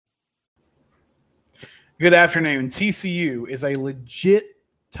Good afternoon. TCU is a legit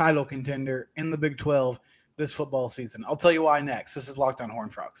title contender in the Big 12 this football season. I'll tell you why next. This is Locked On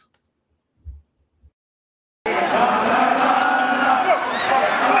Horned Frogs.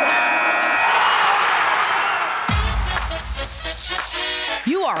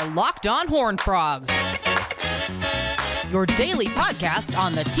 You are Locked On Horned Frogs, your daily podcast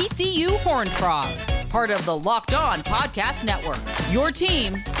on the TCU Horned Frogs, part of the Locked On Podcast Network, your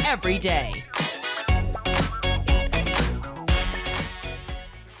team every day.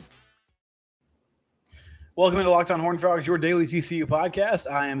 Welcome to Locked On Horned Frogs, your daily TCU podcast.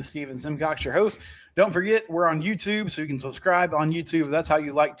 I am Steven Simcox, your host. Don't forget, we're on YouTube, so you can subscribe on YouTube. If that's how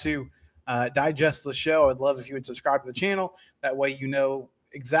you like to digest the show, I'd love if you would subscribe to the channel. That way you know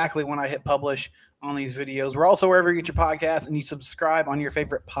exactly when I hit publish on these videos. We're also wherever you get your podcasts, and you subscribe on your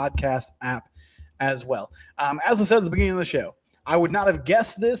favorite podcast app as well. As I said at the beginning of the show, I would not have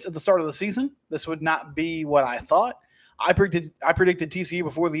guessed this at the start of the season. This would not be what I thought. I predicted TCU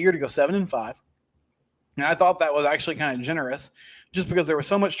before the year to go 7-5. And I thought that was actually kind of generous just because there was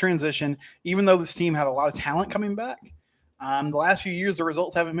so much transition, even though this team had a lot of talent coming back. The last few years, the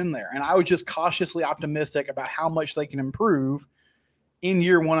results haven't been there. And I was just cautiously optimistic about how much they can improve in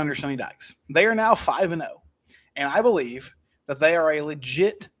year one under Sonny Dykes. They are now 5-0. And I believe that they are a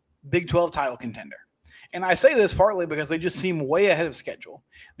legit Big 12 title contender. And I say this partly because they just seem way ahead of schedule.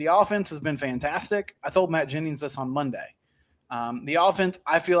 The offense has been fantastic. I told Matt Jennings this on Monday. The offense,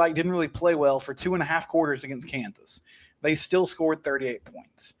 I feel like, didn't really play well for 2.5 quarters against Kansas. They still scored 38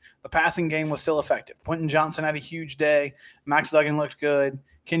 points. The passing game was still effective. Quentin Johnson had a huge day. Max Duggan looked good.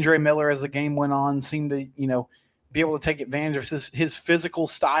 Kendre Miller, as the game went on, seemed to, be able to take advantage of his physical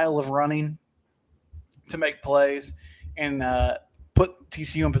style of running to make plays and put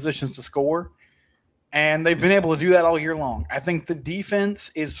TCU in positions to score. And they've been able to do that all year long. I think the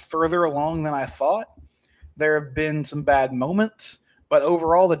defense is further along than I thought. There have been some bad moments, but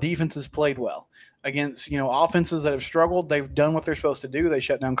overall the defense has played well. Against, offenses that have struggled, they've done what they're supposed to do. They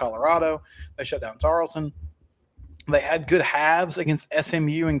shut down Colorado. They shut down Tarleton. They had good halves against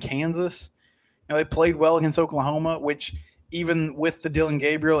SMU and Kansas. They played well against Oklahoma, which even with the Dylan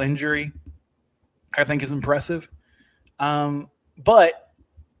Gabriel injury, I think is impressive. But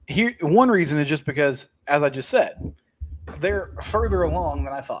here, one reason is just because, as I just said, they're further along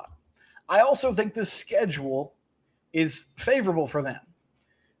than I thought. I also think this schedule is favorable for them.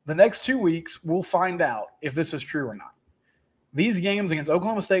 The next 2 weeks, we'll find out if this is true or not. These games against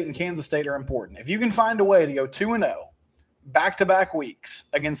Oklahoma State and Kansas State are important. If you can find a way to go 2-0 back-to-back weeks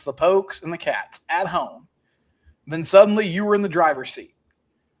against the Pokes and the Cats at home, then suddenly you were in the driver's seat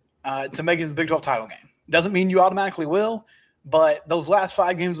to make it to the Big 12 title game. Doesn't mean you automatically will, but those last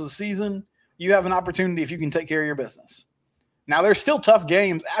 5 games of the season, you have an opportunity if you can take care of your business. Now, there's still tough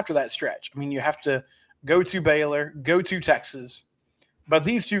games after that stretch. I mean, you have to go to Baylor, go to Texas. But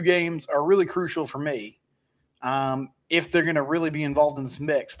these 2 games are really crucial for me if they're going to really be involved in this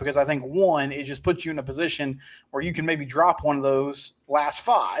mix. Because I think, one, it just puts you in a position where you can maybe drop one of those last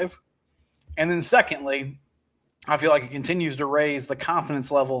 5. And then secondly, I feel like it continues to raise the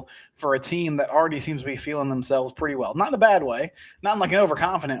confidence level for a team that already seems to be feeling themselves pretty well. Not in a bad way, not in like an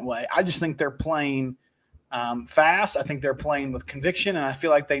overconfident way. I just think they're playing fast. I think they're playing with conviction, and I feel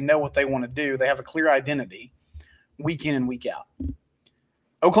like they know what they want to do. They have a clear identity week in and week out.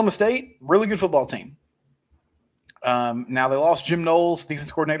 Oklahoma State, really good football team. Now, they lost Jim Knowles,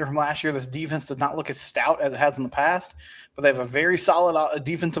 defense coordinator from last year. This defense does not look as stout as it has in the past, but they have a very solid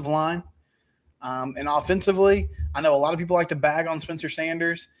defensive line. And offensively, I know a lot of people like to bag on Spencer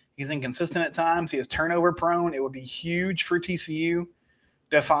Sanders. He's inconsistent at times. He is turnover prone. It would be huge for TCU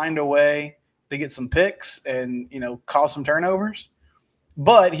to find a way to get some picks and, cause some turnovers.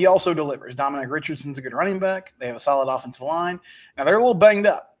 But he also delivers. Dominic Richardson's a good running back. They have a solid offensive line. Now, they're a little banged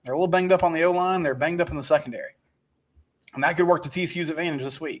up. They're a little banged up on the O-line. They're banged up in the secondary. And that could work to TCU's advantage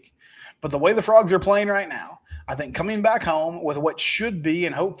this week. But the way the Frogs are playing right now, I think coming back home with what should be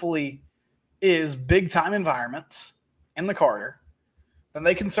and hopefully is big-time environments in the Carter, then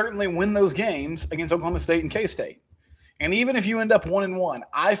they can certainly win those games against Oklahoma State and K-State. And even if you end up 1-1,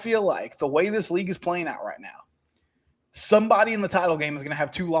 I feel like the way this league is playing out right now, somebody in the title game is going to have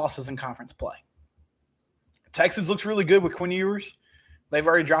 2 losses in conference play. Texas looks really good with Quinn Ewers. They've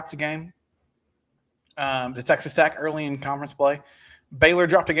already dropped a game to Texas Tech early in conference play. Baylor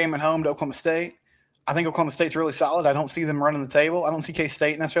dropped a game at home to Oklahoma State. I think Oklahoma State's really solid. I don't see them running the table. I don't see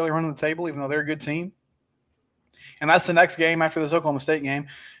K-State necessarily running the table, even though they're a good team. And that's the next game after this Oklahoma State game.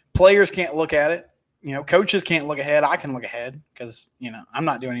 Players can't look at it. Coaches can't look ahead. I can look ahead because, I'm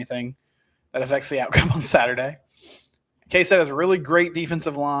not doing anything that affects the outcome on Saturday. K-State has a really great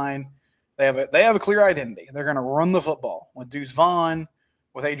defensive line. They have a clear identity. They're going to run the football with Deuce Vaughn,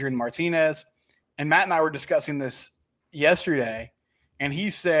 with Adrian Martinez. And Matt and I were discussing this yesterday, and he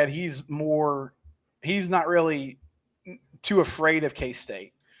said he's not really too afraid of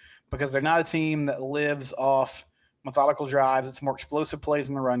K-State because they're not a team that lives off methodical drives. It's more explosive plays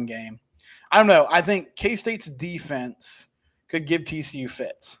in the run game. I don't know. I think K-State's defense could give TCU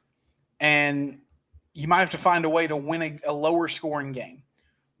fits. And you might have to find a way to win a lower scoring game,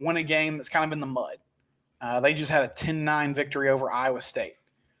 win a game that's kind of in the mud. They just had a 10-9 victory over Iowa State.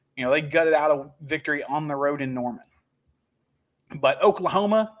 They gutted out a victory on the road in Norman. But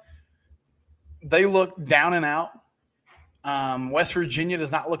Oklahoma, they look down and out. West Virginia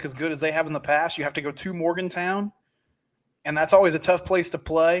does not look as good as they have in the past. You have to go to Morgantown, and that's always a tough place to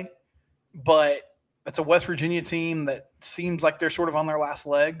play. But it's a West Virginia team that seems like they're sort of on their last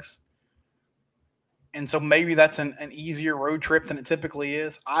legs. And so maybe that's an easier road trip than it typically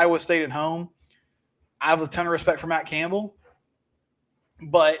is. Iowa State at home. I have a ton of respect for Matt Campbell.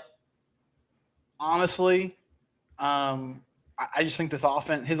 But honestly, I just think his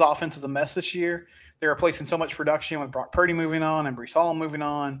offense is a mess this year. They're replacing so much production with Brock Purdy moving on and Breece Hall moving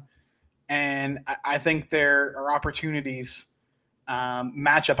on. And I think there are opportunities,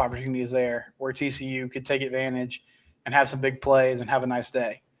 matchup opportunities there where TCU could take advantage and have some big plays and have a nice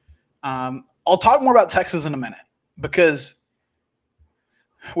day. I'll talk more about Texas in a minute because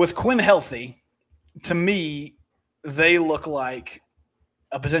with Quinn healthy, to me, they look like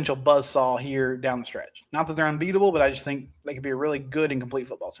a potential buzzsaw here down the stretch. Not that they're unbeatable, but I just think they could be a really good and complete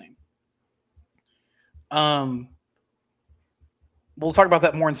football team. We'll talk about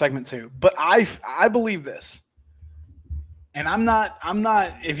that more in segment 2. But I believe this. And I'm not,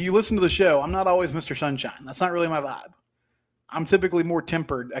 if you listen to the show, I'm not always Mr. Sunshine. That's not really my vibe. I'm typically more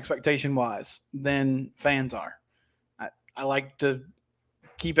tempered expectation-wise than fans are. I like to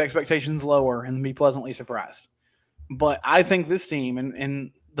keep expectations lower and be pleasantly surprised. But I think this team,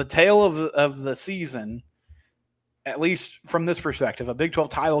 in the tail of the season, at least from this perspective, a Big 12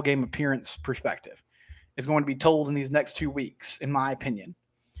 title game appearance perspective, is going to be told in these next 2 weeks, in my opinion.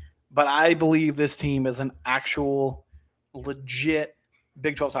 But I believe this team is an actual legit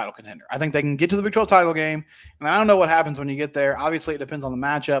Big 12 title contender. I think they can get to the Big 12 title game, and I don't know what happens when you get there. Obviously, it depends on the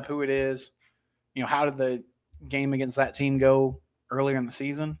matchup, who it is. How did the game against that team go earlier in the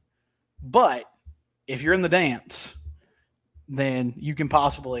season? But if you're in the dance, then you can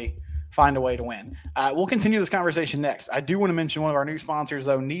possibly find a way to win. We'll continue this conversation next. I do want to mention one of our new sponsors,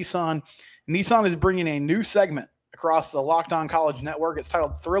 though, Nissan. Nissan is bringing a new segment across the Locked On College Network. It's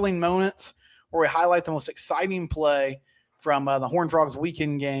titled Thrilling Moments, where we highlight the most exciting play from the Horned Frogs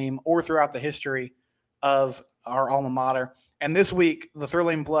weekend game or throughout the history of our alma mater. And this week, the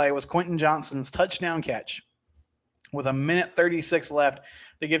thrilling play was Quentin Johnston's touchdown catch with 1:36 left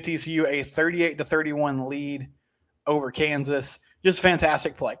to give TCU a 38-31 lead over Kansas. Just a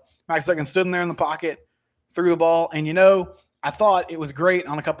fantastic play. Max Duggan stood in there in the pocket, threw the ball, and I thought it was great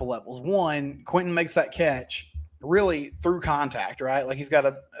on a couple levels. One, Quentin makes that catch really through contact, right? Like he's got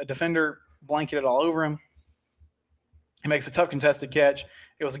a defender blanketed all over him. He makes a tough contested catch.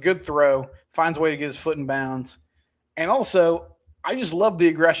 It was a good throw, finds a way to get his foot in bounds. And also, I just love the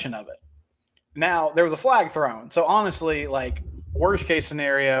aggression of it. Now, there was a flag thrown. So, honestly, worst case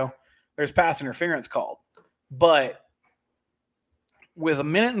scenario, there's pass interference called. But with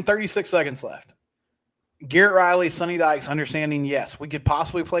 1:36 seconds left, Garrett Riley, Sonny Dykes understanding, yes, we could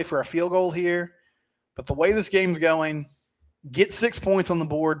possibly play for a field goal here. But the way this game's going, get 6 points on the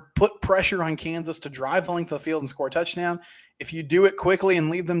board, put pressure on Kansas to drive the length of the field and score a touchdown. If you do it quickly and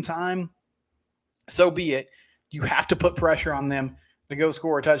leave them time, so be it. You have to put pressure on them to go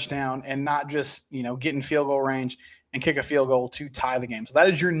score a touchdown and not just, get in field goal range and kick a field goal to tie the game. So that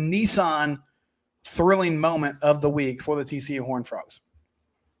is your Nissan thrilling moment of the week for the TCU Horned Frogs.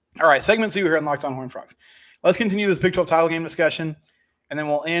 All right, segment 2 here on Locked On Horned Frogs. Let's continue this Big 12 title game discussion, and then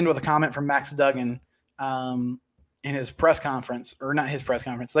we'll end with a comment from Max Duggan in his press conference, or not his press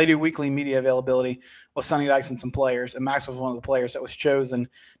conference. They do weekly media availability with Sonny Dykes and some players, and Max was one of the players that was chosen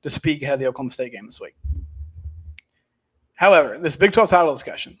to speak ahead of the Oklahoma State game this week. However, this Big 12 title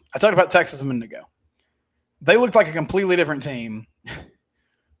discussion, I talked about Texas a minute ago. They looked like a completely different team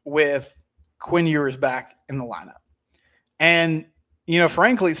with Quinn Ewers back in the lineup. And,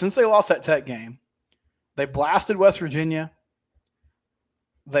 frankly, since they lost that Tech game, they blasted West Virginia.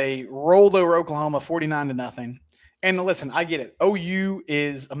 They rolled over Oklahoma 49-0. And listen, I get it. OU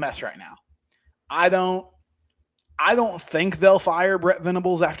is a mess right now. I don't think they'll fire Brett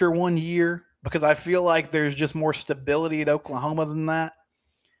Venables after 1 year because I feel like there's just more stability at Oklahoma than that.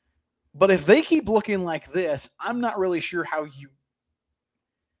 But if they keep looking like this, I'm not really sure how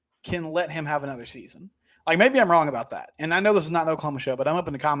can let him have another season. Like, maybe I'm wrong about that. And I know this is not an Oklahoma show, but I'm up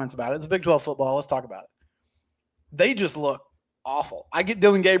in the comments about it. It's Big 12 football. Let's talk about it. They just look awful. I get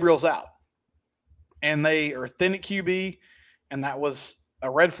Dillon Gabriel's out, and they are thin at QB, and that was a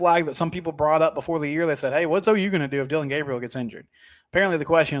red flag that some people brought up before the year. They said, hey, what's OU going to do if Dillon Gabriel gets injured? Apparently the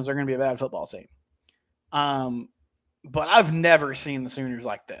question is they're going to be a bad football team. But I've never seen the Sooners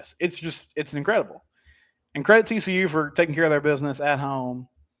like this. It's incredible. And credit TCU for taking care of their business at home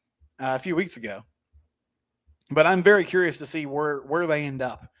a few weeks ago. But I'm very curious to see where they end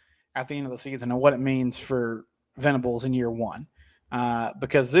up at the end of the season and what it means for Venables in year one.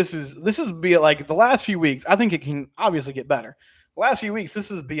 Because this is be like the last few weeks. I think it can obviously get better. The last few weeks,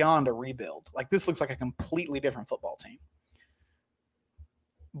 this is beyond a rebuild. Like, this looks like a completely different football team.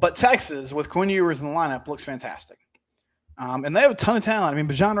 But Texas, with Quinn Ewers in the lineup, looks fantastic. And they have a ton of talent. I mean,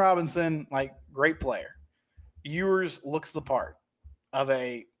 Bijan Robinson, like, great player. Ewers looks the part of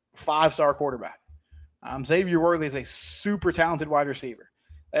a 5-star quarterback. Xavier Worthy is a super talented wide receiver.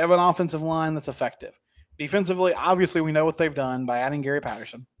 They have an offensive line that's effective. Defensively, obviously, we know what they've done by adding Gary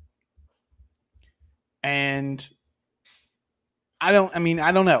Patterson. And I don't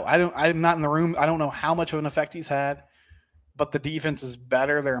know. I'm not in the room. I don't know how much of an effect he's had, but the defense is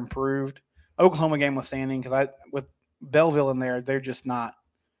better. They're improved. Oklahoma game was standing because with Belleville in there, they're just not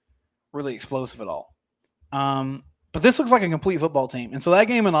really explosive at all. But this looks like a complete football team. And so that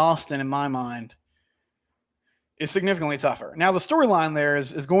game in Austin, in my mind, is significantly tougher. Now, the storyline there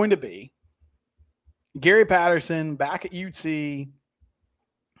is going to be Gary Patterson back at UT.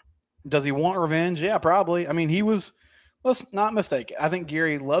 Does he want revenge? Yeah, probably. I mean, let's not mistake it. I think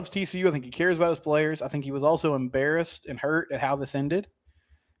Gary loves TCU. I think he cares about his players. I think he was also embarrassed and hurt at how this ended.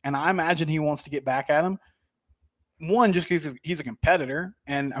 And I imagine he wants to get back at him. One, just because he's a competitor.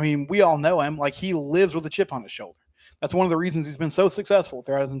 And, I mean, we all know him. Like, he lives with a chip on his shoulder. That's one of the reasons he's been so successful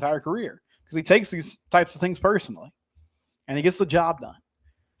throughout his entire career, because he takes these types of things personally, and he gets the job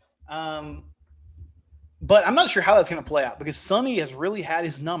done. But I'm not sure how that's going to play out, because Sonny has really had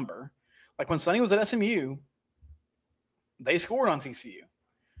his number. Like, when Sonny was at SMU, they scored on TCU,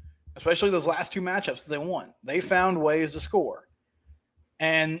 especially those last two matchups that they won. They found ways to score.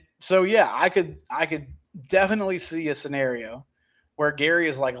 And so, yeah, I could definitely see a scenario where Gary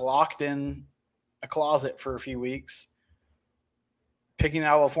is like locked in a closet for a few weeks, picking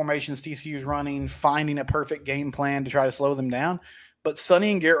out all the formations TCU's running, finding a perfect game plan to try to slow them down. But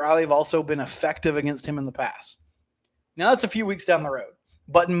Sonny and Garrett Riley have also been effective against him in the past. Now, that's a few weeks down the road.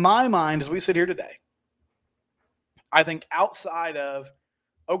 But in my mind, as we sit here today, I think outside of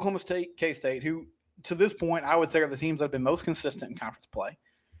Oklahoma State, K-State, who to this point I would say are the teams that have been most consistent in conference play,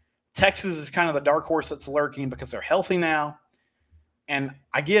 Texas is kind of the dark horse that's lurking because they're healthy now. And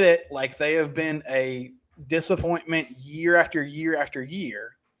I get it. Like, they have been a disappointment year after year after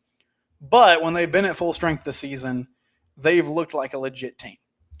year. But when they've been at full strength this season, they've looked like a legit team.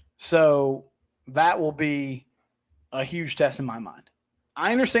 So that will be a huge test in my mind.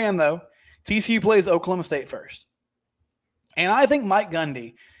 I understand, though, TCU plays Oklahoma State first. And I think Mike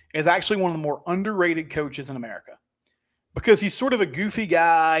Gundy is actually one of the more underrated coaches in America, because he's sort of a goofy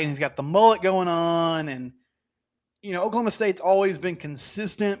guy and he's got the mullet going on. And, you know, Oklahoma State's always been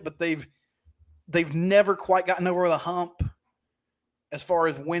consistent, but they've never quite gotten over the hump as far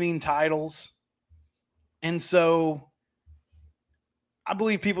as winning titles. And so I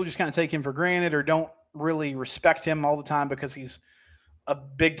believe people just kind of take him for granted or don't really respect him all the time because he's a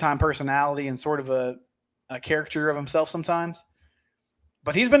big-time personality and sort of a caricature of himself sometimes.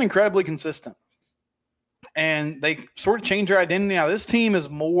 But he's been incredibly consistent. And they sort of changed their identity. Now, this team is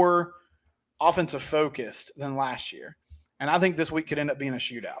more offensive focused than last year. And I think this week could end up being a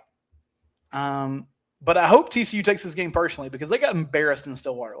shootout. But I hope TCU takes this game personally, because they got embarrassed in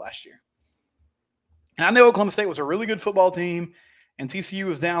Stillwater last year. And I know Oklahoma State was a really good football team, and TCU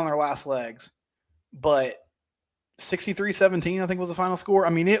was down on their last legs. But 63-17, I think, was the final score.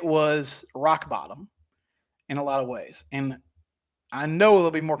 I mean, it was rock bottom in a lot of ways. And I know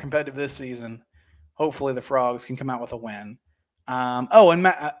they'll be more competitive this season. Hopefully the Frogs can come out with a win. And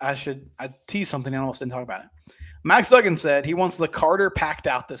Matt, I teased something. I almost didn't talk about it. Max Duggan said he wants the Carter packed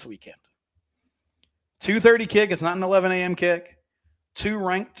out this weekend. 2:30 kick. It's not an 11 a.m. kick. 2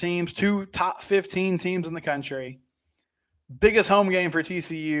 ranked teams, 2 top 15 teams in the country. Biggest home game for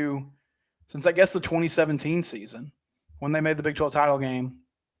TCU since, I guess, the 2017 season when they made the Big 12 title game.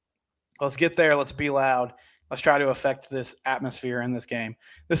 Let's get there. Let's be loud. Let's try to affect this atmosphere in this game.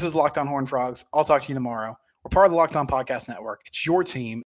 This is Locked On Horned Frogs. I'll talk to you tomorrow. We're part of the Locked On Podcast Network. It's your team